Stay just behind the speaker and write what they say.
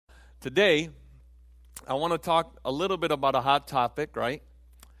Today, I want to talk a little bit about a hot topic, right?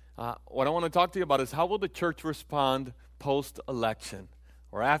 What I want to talk to you about is how will the church respond post-election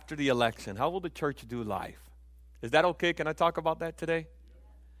or after the election? How will the church do life? Is that okay? Can I talk about that today?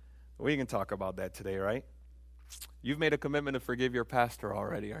 We can talk about that today, right? You've made a commitment to forgive your pastor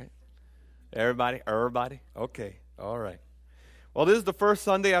already, right? Everybody? Okay, all right. Well, this is the first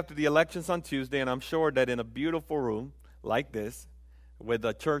Sunday after the elections on Tuesday, and I'm sure that in a beautiful room like this, with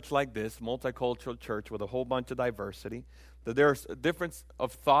a church like this, multicultural church with a whole bunch of diversity, that there's a difference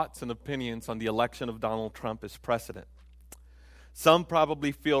of thoughts and opinions on the election of Donald Trump as president. Some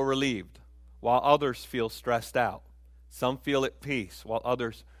probably feel relieved, while others feel stressed out. Some feel at peace, while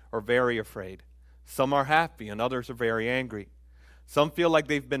others are very afraid. Some are happy, and others are very angry. Some feel like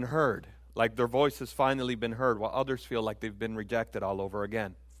they've been heard, like their voice has finally been heard, while others feel like they've been rejected all over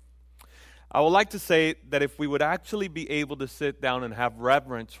again. I would like to say that if we would actually be able to sit down and have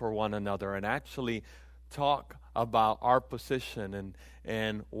reverence for one another and actually talk about our position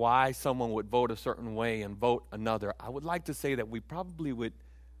and why someone would vote a certain way and vote another, I would like to say that we probably would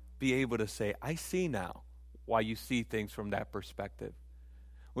be able to say, I see now why you see things from that perspective.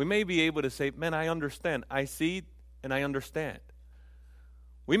 We may be able to say, man, I understand. I see and I understand.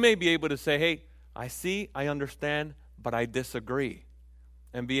 We may be able to say, hey, I see, I understand, but I disagree.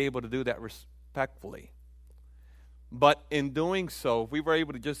 And be able to do that respectfully. But in doing so, if we were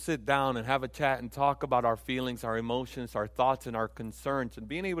able to just sit down and have a chat and talk about our feelings, our emotions, our thoughts, and our concerns, and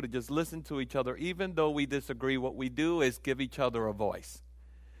being able to just listen to each other, even though we disagree, what we do is give each other a voice.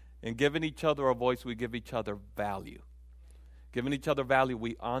 And giving each other a voice, we give each other value. Giving each other value,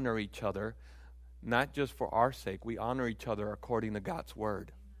 we honor each other, not just for our sake. We honor each other according to God's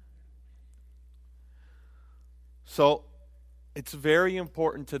word. So, it's very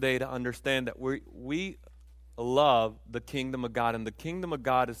important today to understand that we love the kingdom of God. And the kingdom of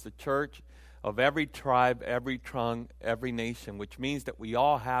God is the church of every tribe, every tongue, every nation, which means that we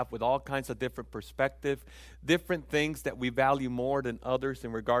all have, with all kinds of different perspectives, different things that we value more than others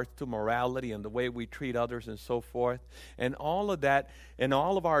in regards to morality and the way we treat others and so forth. And all of that and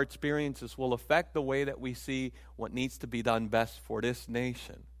all of our experiences will affect the way that we see what needs to be done best for this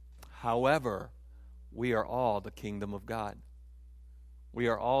nation. However, we are all the kingdom of God. We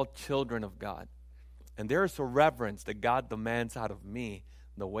are all children of God. And there is a reverence that God demands out of me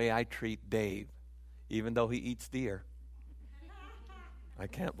the way I treat Dave, even though he eats deer. I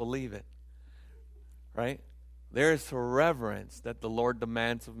can't believe it. Right? There is a reverence that the Lord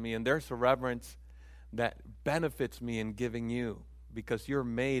demands of me, and there's a reverence that benefits me in giving you, because you're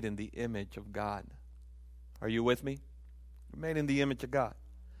made in the image of God. Are you with me? You're made in the image of God.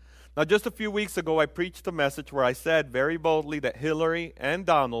 Now, just a few weeks ago, I preached a message where I said very boldly that Hillary and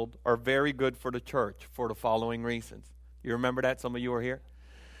Donald are very good for the church for the following reasons. You remember that? Some of you were here.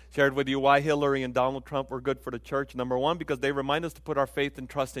 Shared with you why Hillary and Donald Trump were good for the church. Number one, because they remind us to put our faith and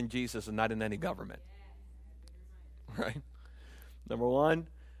trust in Jesus and not in any government. Right? Number one,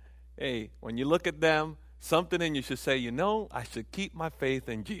 hey, when you look at them, something in you should say, I should keep my faith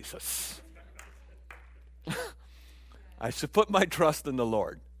in Jesus. I should put my trust in the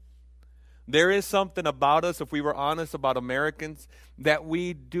Lord. There is something about us, if we were honest about Americans, that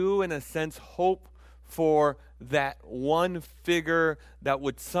we do, in a sense, hope for that one figure that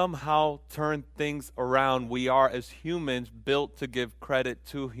would somehow turn things around. We are, as humans, built to give credit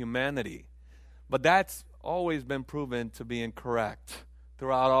to humanity. But that's always been proven to be incorrect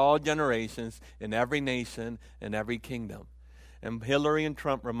throughout all generations, in every nation, in every kingdom. And Hillary and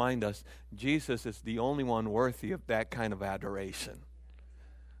Trump remind us Jesus is the only one worthy of that kind of adoration.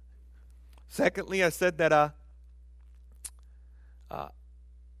 Secondly, I said that I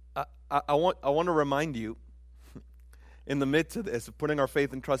want to remind you, in the midst of this, of putting our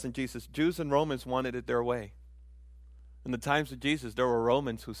faith and trust in Jesus, Jews and Romans wanted it their way. In the times of Jesus, there were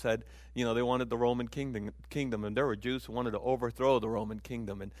Romans who said, they wanted the Roman kingdom, and there were Jews who wanted to overthrow the Roman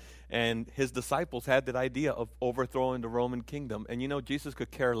kingdom. And his disciples had that idea of overthrowing the Roman kingdom. And Jesus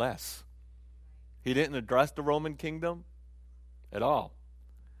could care less. He didn't address the Roman kingdom at all.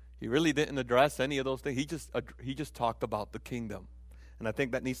 He really didn't address any of those things. He just talked about the kingdom. And I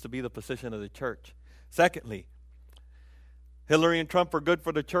think that needs to be the position of the church. Secondly, Hillary and Trump are good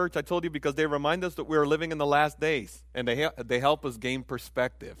for the church, I told you, because they remind us that we are living in the last days. And they help us gain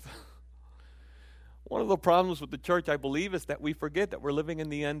perspective. One of the problems with the church, I believe, is that we forget that we're living in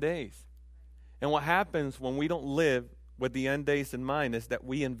the end days. And what happens when we don't live with the end days in mind is that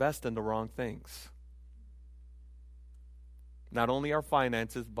we invest in the wrong things. Not only our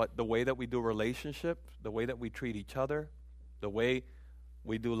finances, but the way that we do relationships, the way that we treat each other, the way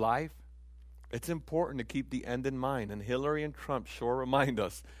we do life. It's important to keep the end in mind. And Hillary and Trump sure remind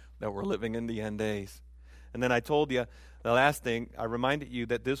us that we're living in the end days. And then I told you, the last thing, I reminded you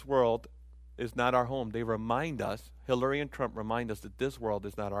that this world is not our home. They remind us, Hillary and Trump remind us that this world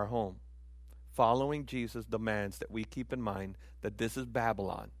is not our home. Following Jesus demands that we keep in mind that this is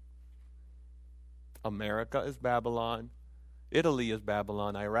Babylon. America is Babylon. Italy is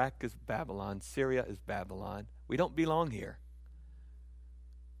Babylon. Iraq is Babylon. Syria is Babylon. We don't belong here.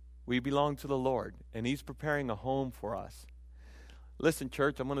 We belong to the Lord, and He's preparing a home for us. Listen,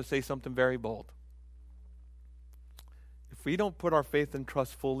 church, I'm going to say something very bold. If we don't put our faith and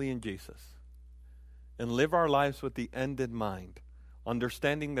trust fully in Jesus and live our lives with the end in mind,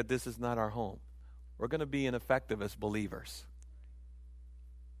 understanding that this is not our home, we're going to be ineffective as believers.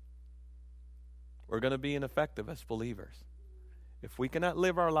 We're going to be ineffective as believers. If we cannot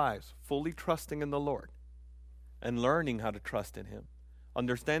live our lives fully trusting in the Lord and learning how to trust in Him,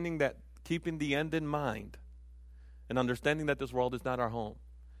 understanding that, keeping the end in mind, and understanding that this world is not our home,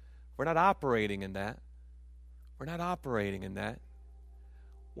 we're not operating in that. We're not operating in that.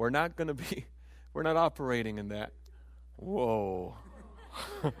 We're not operating in that. Whoa.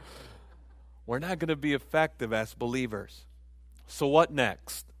 We're not going to be effective as believers. So what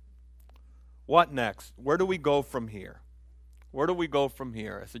next? What next? Where do we go from here? Where do we go from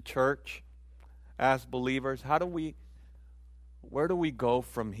here as a church, as believers? Where do we go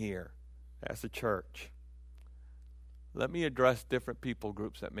from here as a church? Let me address different people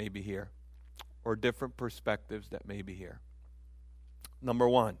groups that may be here, or different perspectives that may be here. Number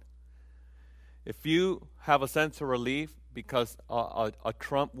one, if you have a sense of relief because a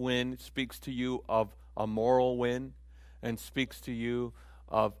Trump win speaks to you of a moral win and speaks to you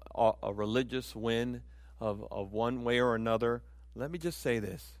of a religious win of one way or another, let me just say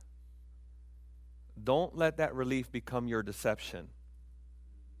this. Don't let that relief become your deception.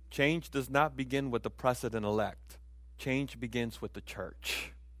 Change does not begin with the president-elect. Change begins with the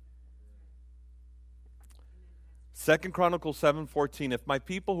church. 2 Chronicles 7:14, if my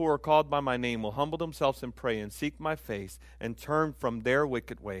people who are called by my name will humble themselves and pray and seek my face and turn from their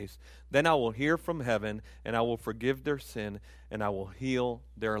wicked ways, then I will hear from heaven and I will forgive their sin and I will heal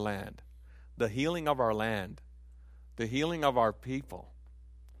their land. The healing of our land, the healing of our people,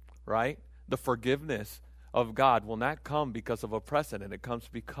 right? The forgiveness of God will not come because of a precedent. It comes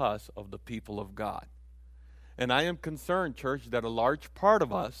because of the people of God. And I am concerned, church, that a large part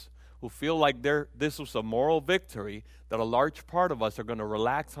of us who feel like this was a moral victory, that a large part of us are going to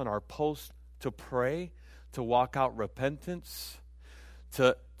relax on our post to pray, to walk out repentance,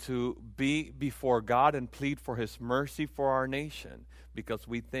 to be before God and plead for His mercy for our nation, because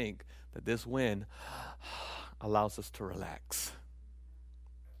we think that this win allows us to relax.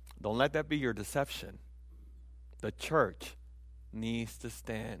 Don't let that be your deception. The church needs to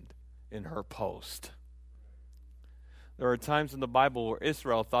stand in her post. There are times in the Bible where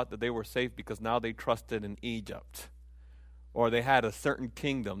Israel thought that they were safe because now they trusted in Egypt. Or they had a certain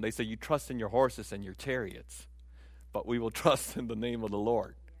kingdom. They said, you trust in your horses and your chariots, but we will trust in the name of the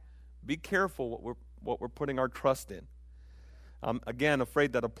Lord. Be careful what we're putting our trust in. I'm, again,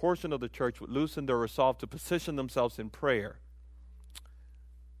 afraid that a portion of the church would loosen their resolve to position themselves in prayer.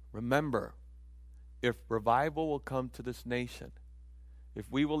 Remember, if revival will come to this nation, if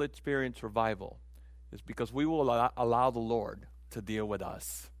we will experience revival, it's because we will allow the Lord to deal with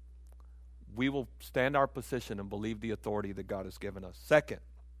us. We will stand our position and believe the authority that God has given us. Second,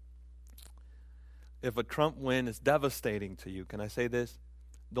 if a Trump win is devastating to you, can I say this?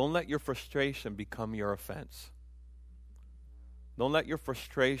 Don't let your frustration become your offense. Don't let your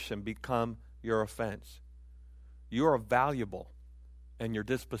frustration become your offense. You are valuable, and your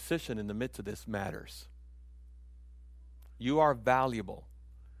disposition in the midst of this matters. You are valuable,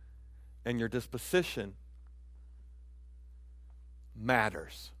 and your disposition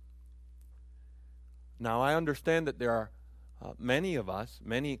matters. Now, I understand that there are many of us,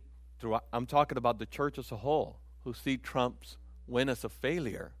 I'm talking about the church as a whole, who see Trump's win as a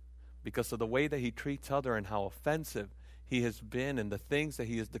failure because of the way that he treats others and how offensive he has been and the things that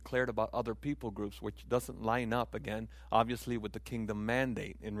he has declared about other people groups, which doesn't line up, again, obviously with the kingdom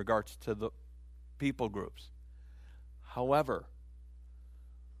mandate in regards to the people groups. However,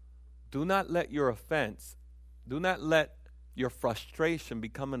 do not let your frustration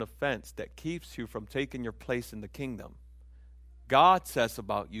become an offense that keeps you from taking your place in the kingdom. God says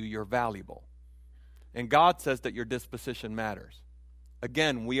about you, you're valuable. And God says that your disposition matters.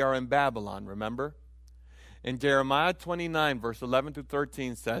 Again, we are in Babylon, remember? In Jeremiah 29, verse 11 to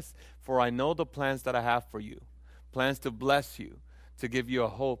 13 says, for I know the plans that I have for you, plans to bless you, to give you a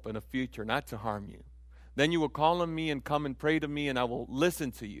hope and a future, not to harm you. Then you will call on me and come and pray to me, and I will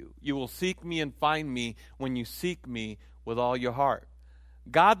listen to you. You will seek me and find me when you seek me with all your heart.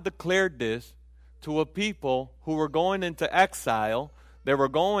 God declared this to a people who were going into exile. They were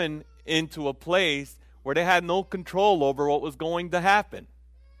going into a place where they had no control over what was going to happen.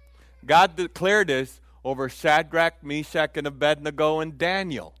 God declared this over Shadrach, Meshach, and Abednego and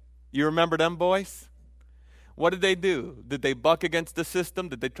Daniel. You remember them boys? What did they do? Did they buck against the system?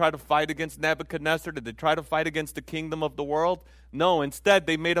 Did they try to fight against Nebuchadnezzar? Did they try to fight against the kingdom of the world? No, instead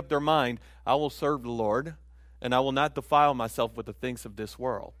they made up their mind, I will serve the Lord, and I will not defile myself with the things of this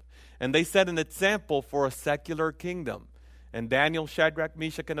world. And they set an example for a secular kingdom. And Daniel, Shadrach,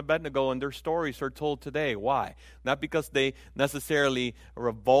 Meshach, and Abednego and their stories are told today. Why? Not because they necessarily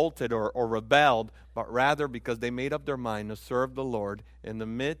revolted or rebelled, but rather because they made up their mind to serve the Lord in the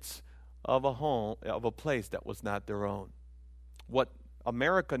midst of a place that was not their own. What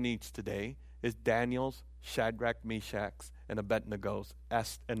America needs today is Daniel's, Shadrach, Meshach's, and Abednego's,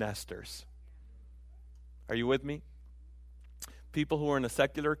 and Esther's. Are you with me? People who are in a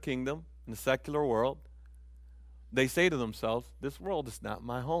secular kingdom, in a secular world, they say to themselves, this world is not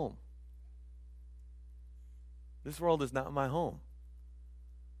my home. This world is not my home.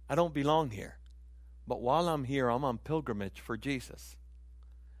 I don't belong here. But while I'm here, I'm on pilgrimage for Jesus.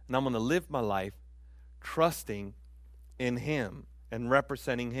 And I'm going to live my life trusting in Him and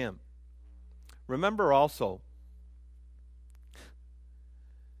representing Him. Remember also,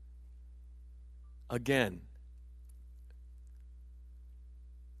 again,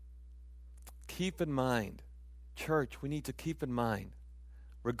 keep in mind, church, we need to keep in mind,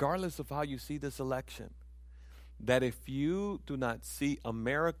 regardless of how you see this election, that if you do not see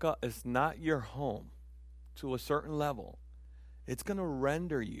America as not your home to a certain level, it's going to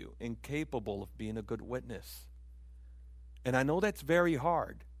render you incapable of being a good witness. And I know that's very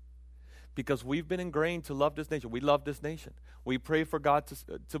hard because we've been ingrained to love this nation. We love this nation. We pray for God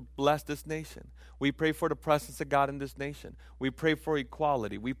to bless this nation. We pray for the presence of God in this nation. We pray for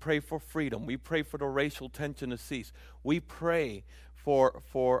equality. We pray for freedom. We pray for the racial tension to cease. We pray for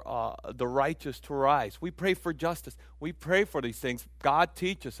the righteous to rise. We pray for justice. We pray for these things. God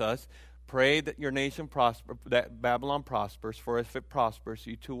teaches us, pray that your nation prosper, that Babylon prospers, for if it prospers,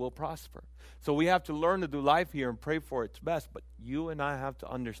 you too will prosper. So we have to learn to do life here and pray for its best. But you and I have to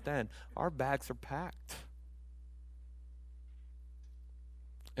understand, our bags are packed.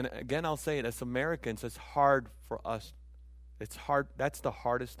 And again, I'll say it, as Americans, it's hard for us. It's hard. That's the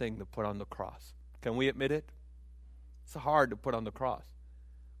hardest thing to put on the cross. Can we admit it? It's hard to put on the cross.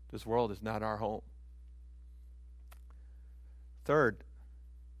 This world is not our home. Third,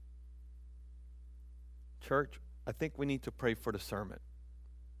 church, I think we need to pray for discernment.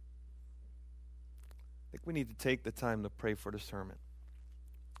 I think we need to take the time to pray for discernment.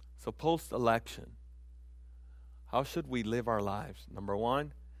 So post-election, how should we live our lives? Number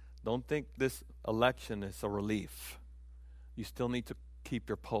one, don't think this election is a relief. You still need to keep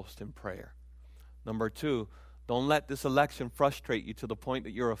your post in prayer. Number two, don't let this election frustrate you to the point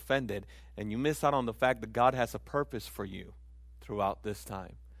that you're offended and you miss out on the fact that God has a purpose for you throughout this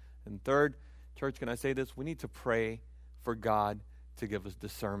time. And third, church, can I say this? We need to pray for God to give us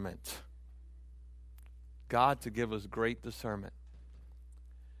discernment. God to give us great discernment.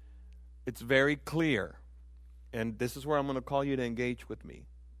 It's very clear, and this is where I'm going to call you to engage with me.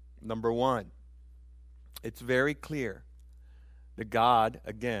 Number one, it's very clear that God,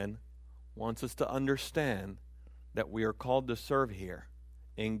 again, wants us to understand that we are called to serve here,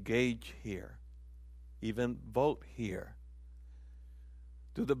 engage here, even vote here.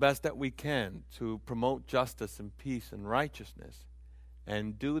 Do the best that we can to promote justice and peace and righteousness,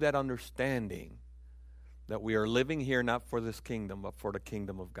 and do that understanding that we are living here not for this kingdom, but for the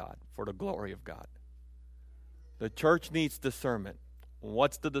kingdom of God, for the glory of God. The church needs discernment.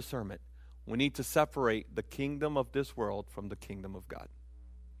 What's the discernment? We need to separate the kingdom of this world from the kingdom of God.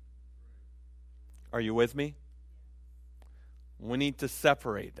 Are you with me? We need to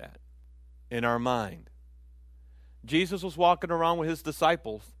separate that in our mind. Jesus was walking around with his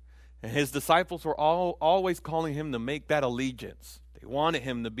disciples, and his disciples were always calling him to make that allegiance. They wanted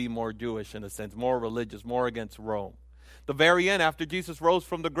him to be more Jewish in a sense, more religious, more against Rome. The very end, after Jesus rose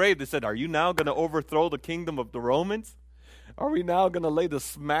from the grave, they said, are you now going to overthrow the kingdom of the Romans? Are we now going to lay the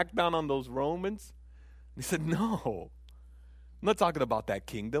smackdown on those Romans? And he said, no. I'm not talking about that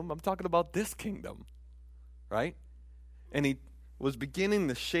kingdom. I'm talking about this kingdom. Right? And he was beginning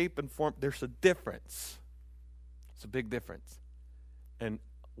to shape and form. There's a difference. It's a big difference. And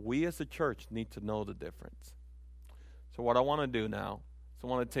we as a church need to know the difference. So what I want to do now is I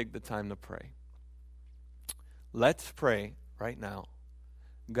want to take the time to pray. Let's pray right now.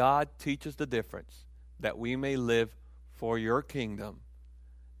 God, teach us the difference that we may live for your kingdom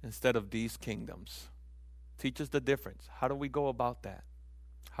instead of these kingdoms. Teach us the difference. How do we go about that?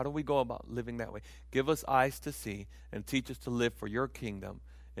 How do we go about living that way? Give us eyes to see and teach us to live for your kingdom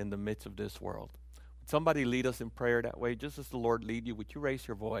in the midst of this world. Would somebody lead us in prayer that way? Just as the Lord lead you, would you raise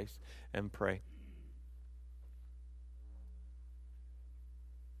your voice and pray?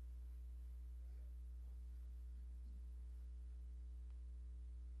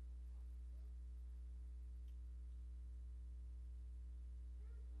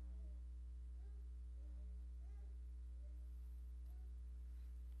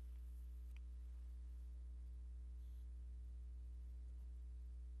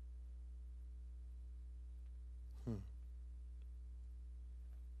 Hmm.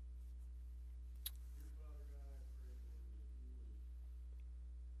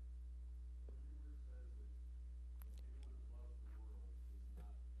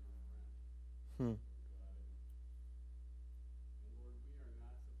 Hmm.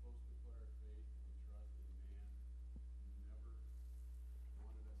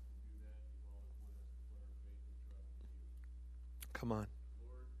 Come on.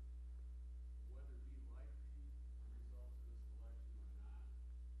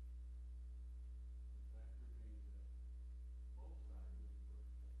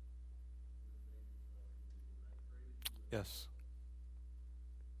 Yes.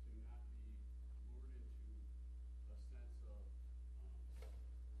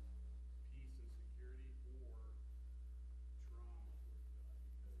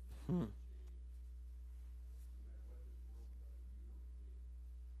 Hmm.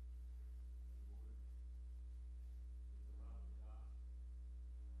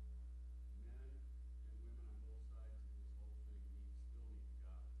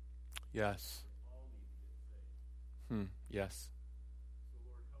 Yes. Hmm. Yes.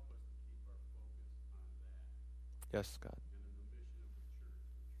 Yes, God.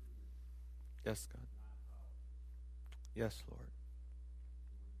 Yes, God. Yes, Lord.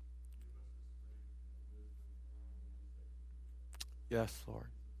 Yes, Lord.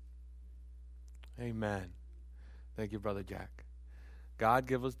 Amen. Thank you, Brother Jack. God,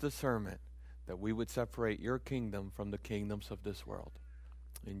 give us discernment that we would separate your kingdom from the kingdoms of this world.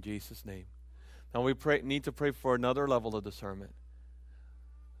 In Jesus' name. Now we need to pray for another level of discernment.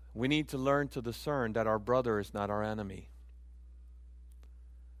 We need to learn to discern that our brother is not our enemy.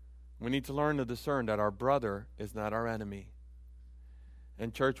 We need to learn to discern that our brother is not our enemy.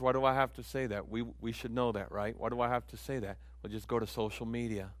 And church, why do I have to say that? We should know that, right? Why do I have to say that? Well, just go to social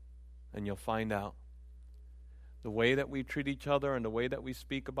media and you'll find out. The way that we treat each other and the way that we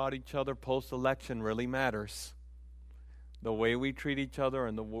speak about each other post-election really matters. The way we treat each other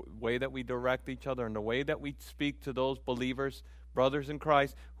and the way that we direct each other and the way that we speak to those believers, brothers in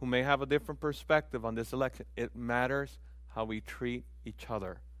Christ, who may have a different perspective on this election, it matters how we treat each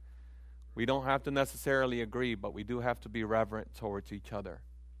other. We don't have to necessarily agree, but we do have to be reverent towards each other.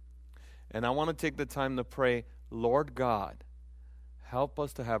 And I want to take the time to pray, Lord God, help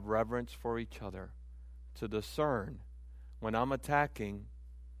us to have reverence for each other, to discern when I'm attacking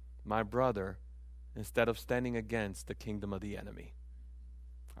my brother instead of standing against the kingdom of the enemy.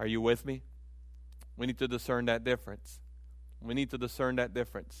 Are you with me? We need to discern that difference. We need to discern that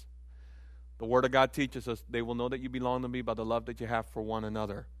difference. The Word of God teaches us, they will know that you belong to me by the love that you have for one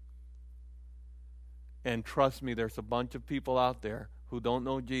another. And trust me, there's a bunch of people out there who don't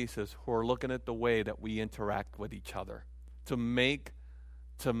know Jesus who are looking at the way that we interact with each other to make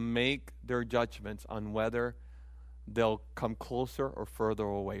their judgments on whether they'll come closer or further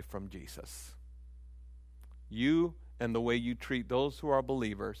away from Jesus. You and the way you treat those who are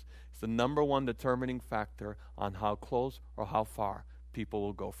believers is the number one determining factor on how close or how far people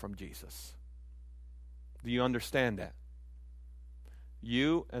will go from Jesus. Do you understand that?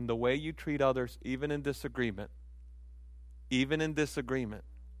 You and the way you treat others, even in disagreement,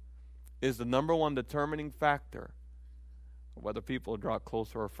 is the number one determining factor of whether people will draw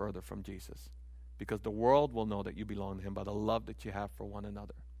closer or further from Jesus. Because the world will know that you belong to Him by the love that you have for one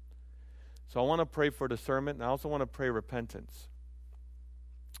another. So I want to pray for discernment, and I also want to pray repentance.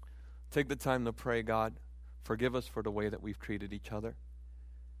 Take the time to pray, God, forgive us for the way that we've treated each other.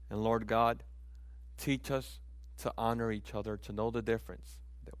 And Lord God, teach us to honor each other, to know the difference,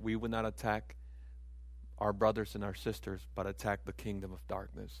 that we would not attack our brothers and our sisters, but attack the kingdom of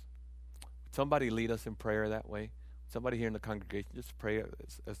darkness. Would somebody lead us in prayer that way? Somebody here in the congregation, just pray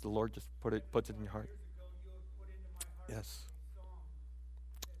as the Lord just puts it in your heart. Yes.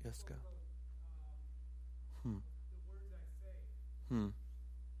 Yes, God. Hmm. Hmm.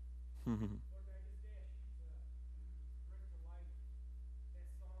 Hmm. Hmm.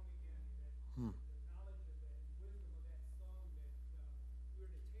 Hmm.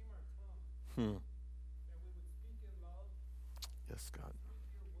 Hmm. Yes, God.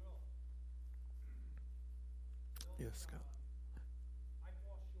 Yes, God.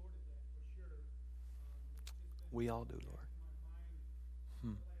 We all do, Lord.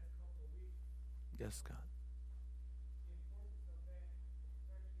 Yes, God.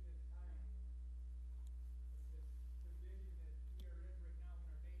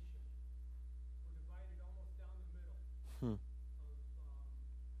 Hmm.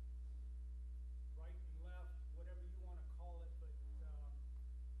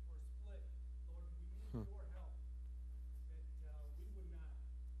 Hmm.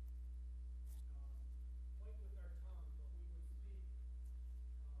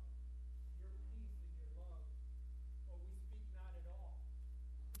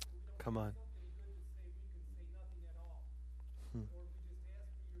 Come on. Hmm.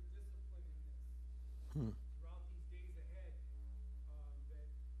 Hmm.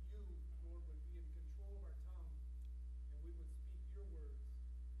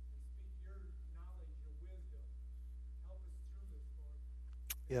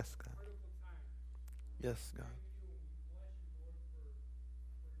 Yes, God. Yes, God.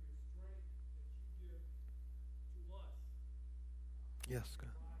 Yes, God.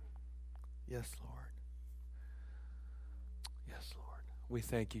 Yes, Lord. Yes, Lord. We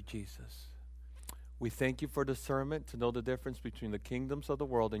thank you, Jesus. We thank you for discernment to know the difference between the kingdoms of the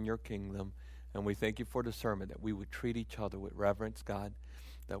world and your kingdom. And we thank you for discernment that we would treat each other with reverence, God,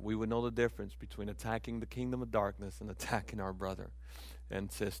 that we would know the difference between attacking the kingdom of darkness and attacking our brother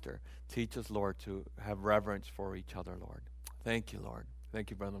and sister. Teach us, Lord, to have reverence for each other, Lord. Thank you, Lord. Thank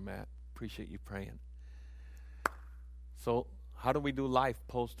you, Brother Matt. Appreciate you praying. So, how do we do life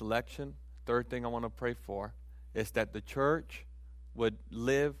post-election? Third thing I want to pray for is that the church would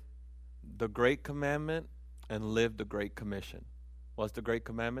live the great commandment and live the great commission. What's the great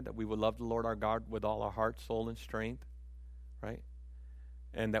commandment? That we would love the Lord our God with all our heart, soul, and strength, right?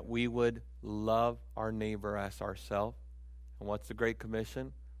 And that we would love our neighbor as ourselves. And what's the great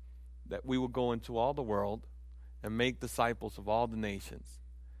commission? That we would go into all the world and make disciples of all the nations,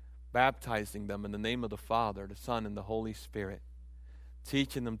 baptizing them in the name of the Father, the Son, and the Holy Spirit,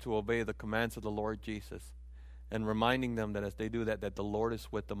 teaching them to obey the commands of the Lord Jesus, and reminding them that as they do that, that the Lord is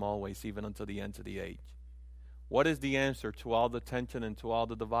with them always, even unto the ends of the age. What is the answer to all the tension and to all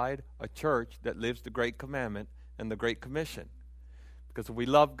the divide? A church that lives the great commandment and the great commission. Because if we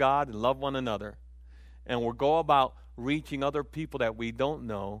love God and love one another, and we'll go about reaching other people that we don't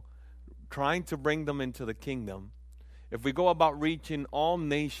know, trying to bring them into the kingdom, if we go about reaching all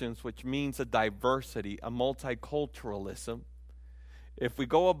nations, which means a diversity, a multiculturalism, if we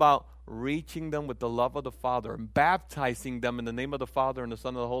go about reaching them with the love of the Father and baptizing them in the name of the Father and the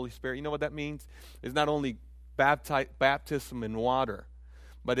Son and the Holy Spirit, you know what that means? It's not only baptism in water,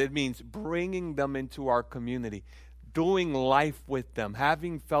 but it means bringing them into our community, doing life with them,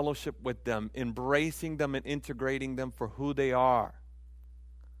 having fellowship with them, embracing them and integrating them for who they are.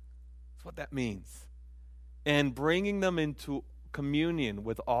 That's what that means. And bringing them into communion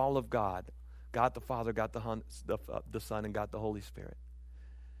with all of God, God the Father, God the Son, and God the Holy Spirit.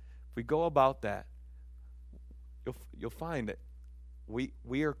 If we go about that, you'll find that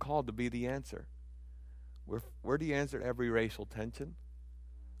we are called to be the answer. We're the answer to every racial tension.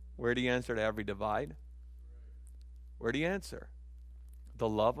 We're the answer to every divide. We're the answer. The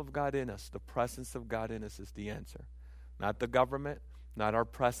love of God in us, the presence of God in us is the answer. Not the government, not our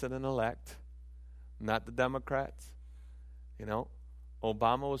president-elect, not the Democrats. You know,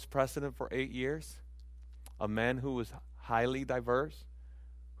 Obama was president for 8 years. A man who was highly diverse,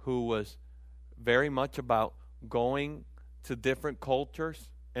 who was very much about going to different cultures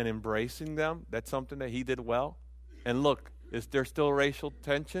and embracing them. That's something that he did well. And look, is there still racial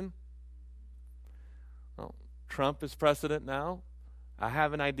tension? Well, Trump is president now. I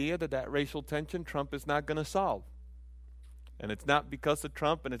have an idea that racial tension Trump is not going to solve. And it's not because of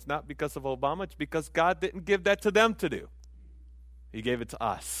Trump and it's not because of Obama. It's because God didn't give that to them to do. He gave it to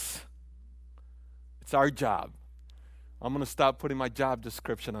us. It's our job. I'm going to stop putting my job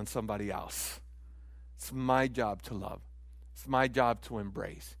description on somebody else. It's my job to love. It's my job to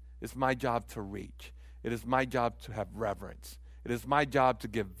embrace. It's my job to reach. It is my job to have reverence. It is my job to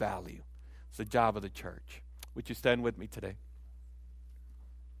give value. It's the job of the church. Would you stand with me today?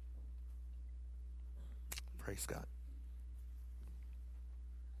 Praise God.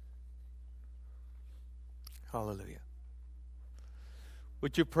 Hallelujah.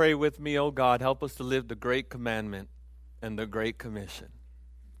 Would you pray with me, oh God, help us to live the great commandment and the great commission.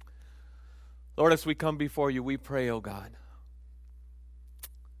 Lord, as we come before you, we pray, oh God,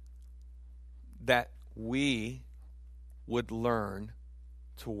 that we would learn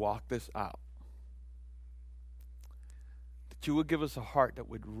to walk this out. That you would give us a heart that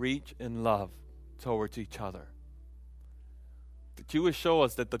would reach in love towards each other. That you would show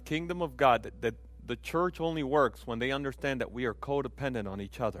us that the kingdom of God, that the church only works when they understand that we are codependent on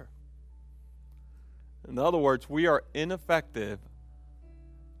each other. In other words, we are ineffective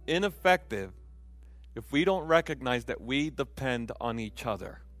if we don't recognize that we depend on each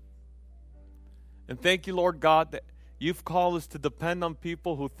other. And thank you, Lord God, that you've called us to depend on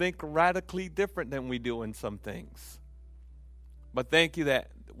people who think radically different than we do in some things. But thank you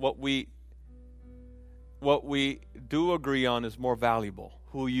that what we do agree on is more valuable.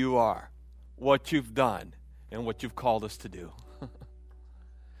 Who you are, what you've done, and what you've called us to do.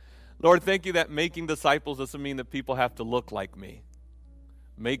 Lord, thank you that making disciples doesn't mean that people have to look like me.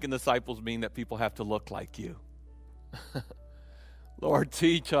 Making disciples mean that people have to look like you. Lord,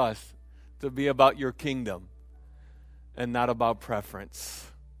 teach us to be about your kingdom and not about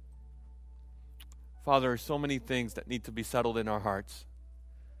preference. Father, there are so many things that need to be settled in our hearts.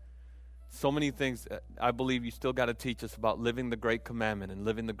 So many things that I believe you still got to teach us about living the Great Commandment and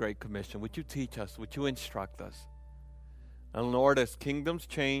living the Great Commission. Would you teach us? Would you instruct us? And Lord, as kingdoms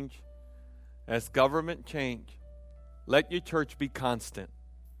change, as government change, let your church be constant.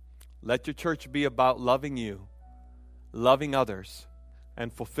 Let your church be about loving you, loving others,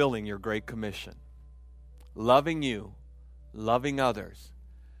 and fulfilling your Great Commission. Loving you, loving others,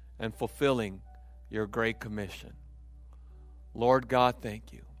 and fulfilling your Great Commission. Lord God,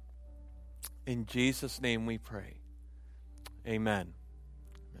 thank you. In Jesus' name we pray. Amen.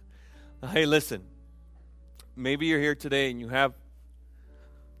 Now, hey, listen. Maybe you're here today and you have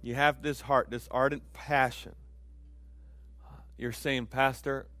this heart, this ardent passion. You're saying,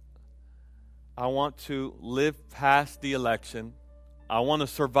 Pastor, I want to live past the election. I want to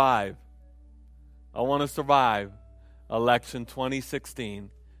survive. I want to survive election 2016.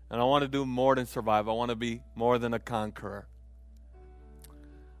 And I want to do more than survive. I want to be more than a conqueror.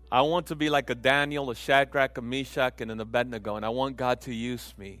 I want to be like a Daniel, a Shadrach, a Meshach, and an Abednego. And I want God to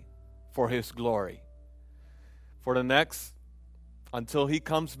use me for His glory. For the next, until He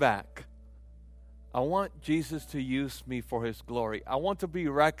comes back, I want Jesus to use me for His glory. I want to be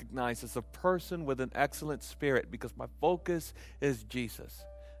recognized as a person with an excellent spirit because my focus is Jesus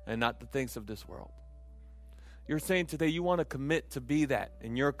and not the things of this world. You're saying today you want to commit to be that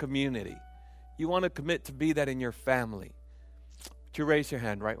in your community. You want to commit to be that in your family. Would you raise your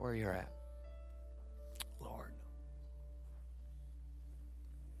hand right where you're at? Lord.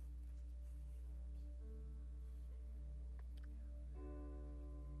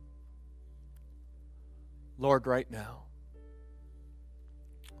 Lord, right now,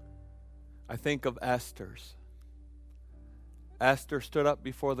 I think of Esther's. Esther stood up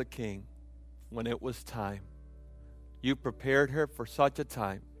before the king when it was time. You prepared her for such a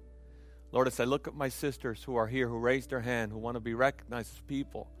time. Lord, as I look at my sisters who are here, who raised their hand, who want to be recognized as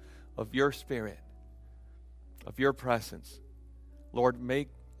people of your spirit, of your presence, Lord,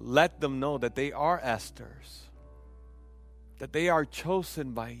 let them know that they are Esthers, that they are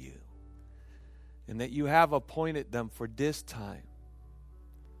chosen by you, and that you have appointed them for this time.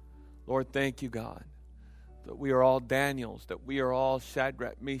 Lord, thank you, God, that we are all Daniels, that we are all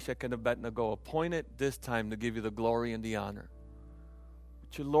Shadrach, Meshach, and Abednego, appointed this time to give you the glory and the honor.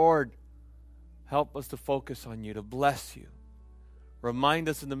 Would you, Lord, help us to focus on you, to bless you. Remind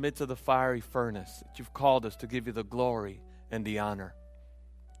us in the midst of the fiery furnace that you've called us to give you the glory and the honor.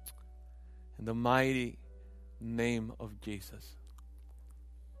 In the mighty name of Jesus.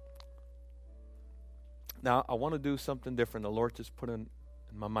 Now, I want to do something different. The Lord just put in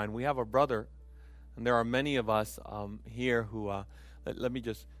my mind. We have a brother, and there are many of us here who, let me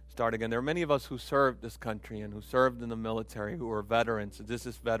just start again. There are many of us who served this country and who served in the military, who are veterans. This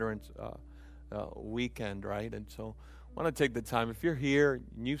is Veterans Weekend, right? And so I want to take the time. If you're here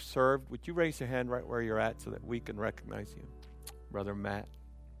and you've served, would you raise your hand right where you're at so that we can recognize you? Brother Matt,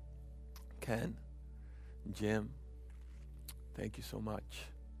 Ken, Jim, thank you so much.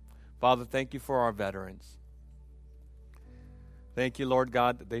 Father, thank you for our veterans. Thank you, Lord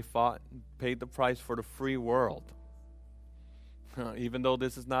God, that they fought and paid the price for the free world. Even though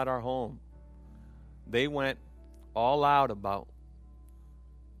this is not our home, they went all out about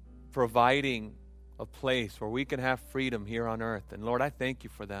providing a place where we can have freedom here on earth. And Lord, I thank you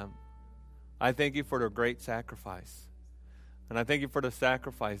for them. I thank you for their great sacrifice. And I thank you for the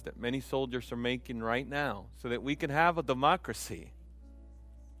sacrifice that many soldiers are making right now so that we can have a democracy.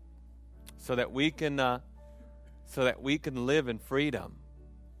 So that we can live in freedom.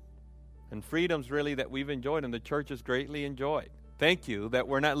 And freedom's really that we've enjoyed and the church has greatly enjoyed. Thank you that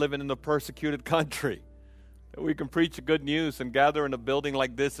we're not living in a persecuted country. That we can preach the good news and gather in a building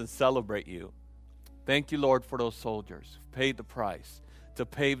like this and celebrate you. Thank you, Lord, for those soldiers who paid the price to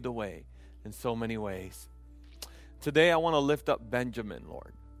pave the way in so many ways. Today I want to lift up Benjamin,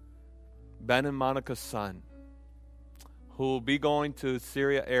 Lord. Ben and Monica's son, who will be going to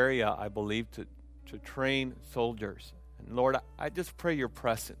Syria area, I believe, to train soldiers. And Lord, I just pray your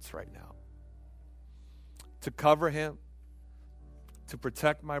presence right now to cover him, to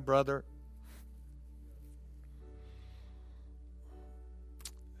protect my brother.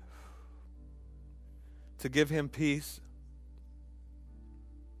 To give him peace,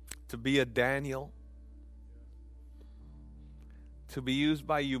 to be a Daniel, to be used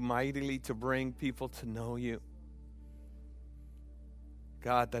by you mightily to bring people to know you.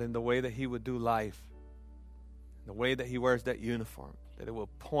 God, that in the way that he would do life, the way that he wears that uniform, that it will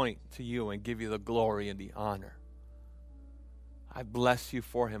point to you and give you the glory and the honor. I bless you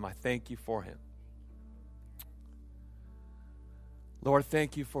for him. I thank you for him. Lord,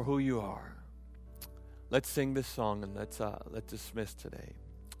 thank you for who you are. Let's sing this song and let's dismiss today.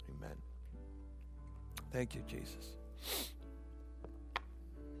 Amen. Thank you, Jesus.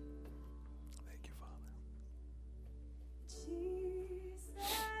 Thank you, Father. Jesus,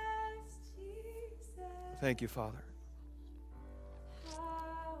 Jesus. Thank you, Father.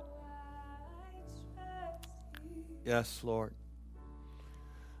 How I trust you. Yes, Lord.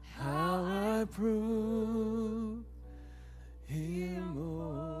 How I prove